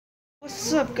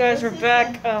What's up, guys? We're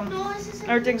back.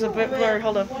 Everything's a bit blurry.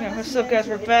 Hold up. Yeah, what's up, guys?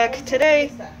 We're back.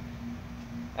 Today,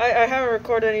 I haven't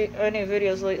recorded any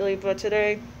videos lately, but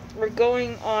today we're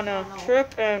going on a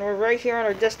trip and we're right here on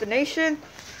our destination.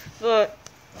 But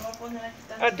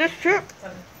at this trip,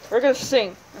 we're gonna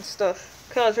sing and stuff.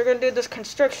 Cause we're gonna do this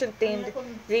construction themed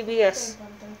VBS,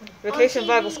 Vacation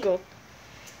Bible School.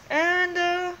 And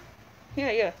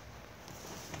yeah.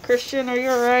 Christian, are you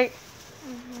alright?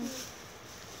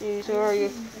 Jeez, who are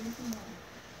you?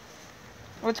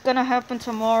 What's gonna happen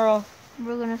tomorrow?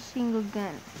 We're gonna sing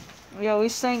again. Yeah, we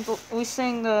sang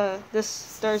this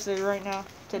Thursday right now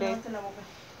today.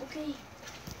 Okay.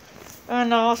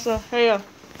 And also, hey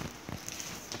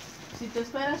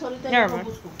never mind.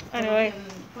 Anyway,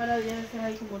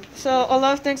 so a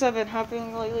lot of things have been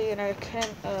happening lately, and I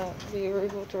can't be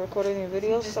able to record any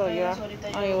videos. So yeah.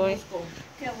 Anyway,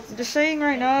 I'm just saying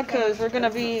right now because I'm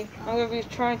gonna be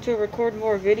trying to record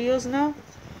more videos now.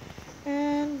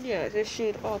 And yeah, this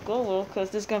should all go well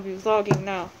because this is gonna be vlogging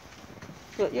now.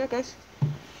 But yeah, guys,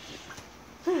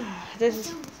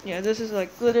 this is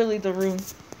like literally the room.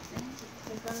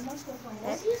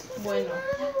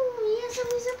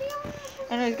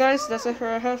 Anyways, guys, that's it for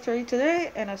our half 3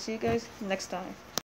 today, and I'll see you guys next time.